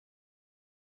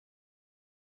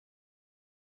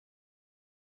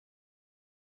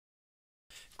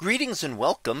Greetings and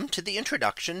welcome to the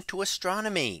introduction to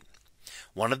astronomy.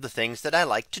 One of the things that I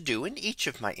like to do in each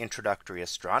of my introductory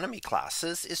astronomy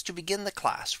classes is to begin the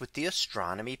class with the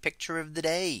astronomy picture of the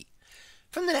day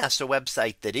from the NASA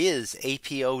website, that is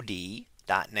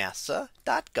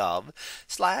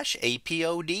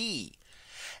apod.nasa.gov/apod.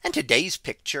 And today's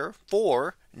picture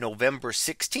for November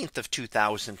 16th of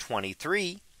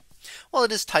 2023. Well,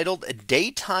 it is titled "A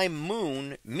Daytime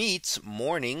Moon Meets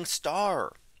Morning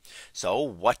Star." So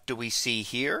what do we see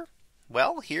here?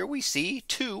 Well, here we see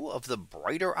two of the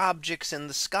brighter objects in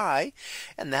the sky,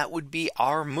 and that would be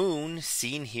our moon,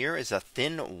 seen here as a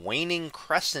thin waning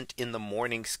crescent in the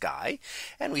morning sky.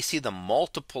 And we see the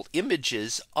multiple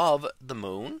images of the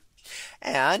moon.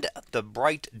 And the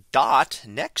bright dot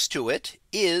next to it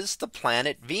is the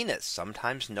planet Venus,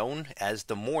 sometimes known as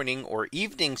the morning or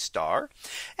evening star.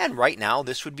 And right now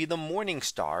this would be the morning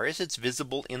star, as it's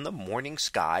visible in the morning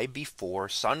sky before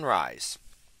sunrise.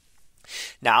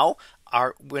 Now,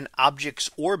 when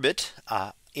objects orbit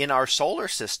in our solar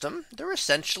system, they're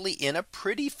essentially in a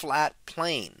pretty flat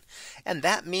plane. And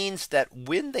that means that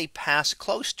when they pass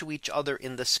close to each other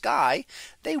in the sky,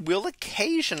 they will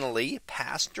occasionally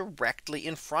pass directly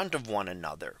in front of one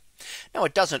another. Now,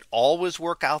 it doesn't always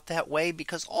work out that way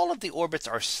because all of the orbits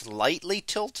are slightly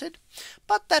tilted,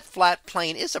 but that flat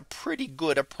plane is a pretty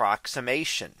good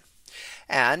approximation.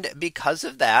 And because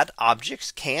of that,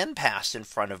 objects can pass in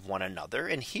front of one another.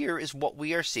 And here is what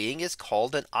we are seeing is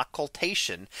called an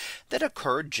occultation that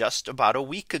occurred just about a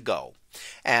week ago.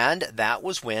 And that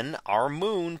was when our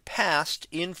moon passed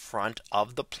in front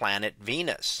of the planet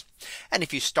Venus. And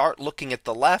if you start looking at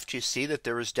the left, you see that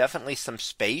there is definitely some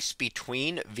space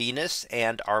between Venus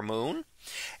and our moon.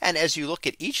 And as you look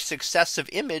at each successive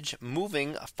image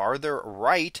moving farther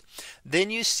right, then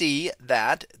you see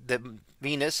that the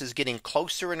Venus is getting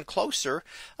closer and closer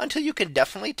until you can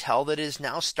definitely tell that it is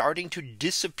now starting to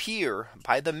disappear.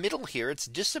 By the middle here, it's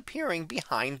disappearing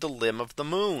behind the limb of the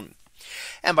moon.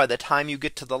 And by the time you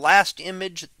get to the last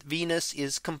image, Venus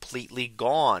is completely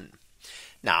gone.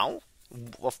 Now,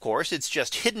 of course, it's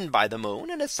just hidden by the moon,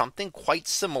 and it's something quite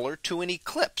similar to an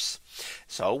eclipse.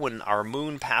 So when our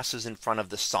moon passes in front of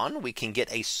the sun, we can get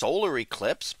a solar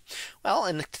eclipse. Well,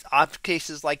 in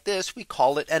cases like this, we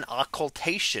call it an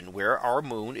occultation, where our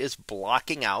moon is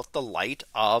blocking out the light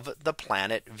of the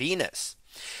planet Venus.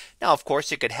 Now, of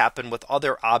course, it could happen with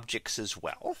other objects as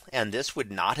well. And this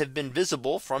would not have been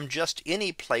visible from just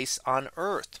any place on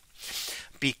Earth,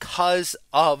 because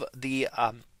of the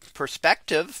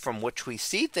perspective from which we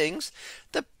see things.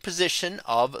 The position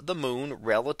of the moon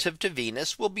relative to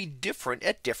Venus will be different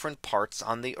at different parts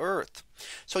on the Earth.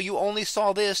 So you only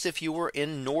saw this if you were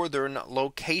in northern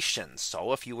locations.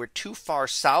 So if you were too far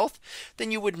south,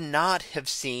 then you would not have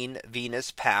seen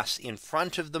Venus pass in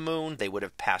front of the moon. They would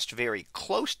have passed very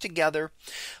close together,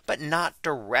 but not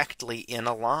directly in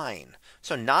a line.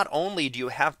 So not only do you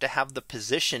have to have the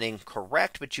positioning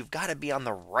correct, but you've got to be on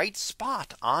the right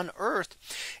spot on Earth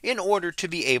in order to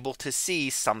be able to see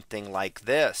something like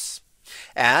this.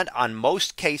 And on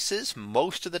most cases,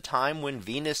 most of the time when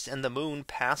Venus and the moon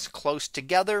pass close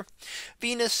together,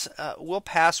 Venus will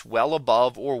pass well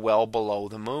above or well below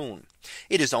the moon.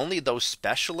 It is only those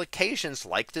special occasions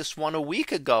like this one a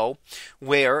week ago,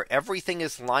 where everything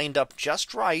is lined up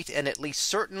just right, and at least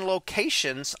certain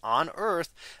locations on Earth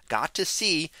got to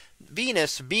see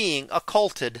Venus being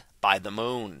occulted by the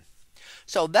moon.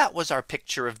 So that was our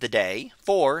picture of the day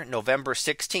for November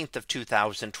 16th of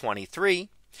 2023.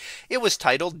 It was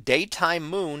titled "Daytime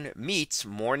Moon Meets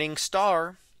Morning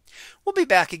Star." We'll be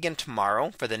back again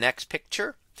tomorrow for the next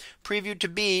picture, previewed to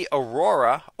be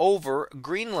aurora over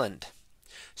Greenland.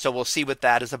 So we'll see what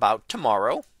that is about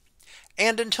tomorrow.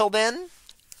 And until then,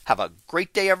 have a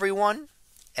great day, everyone,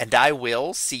 and I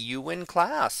will see you in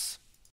class.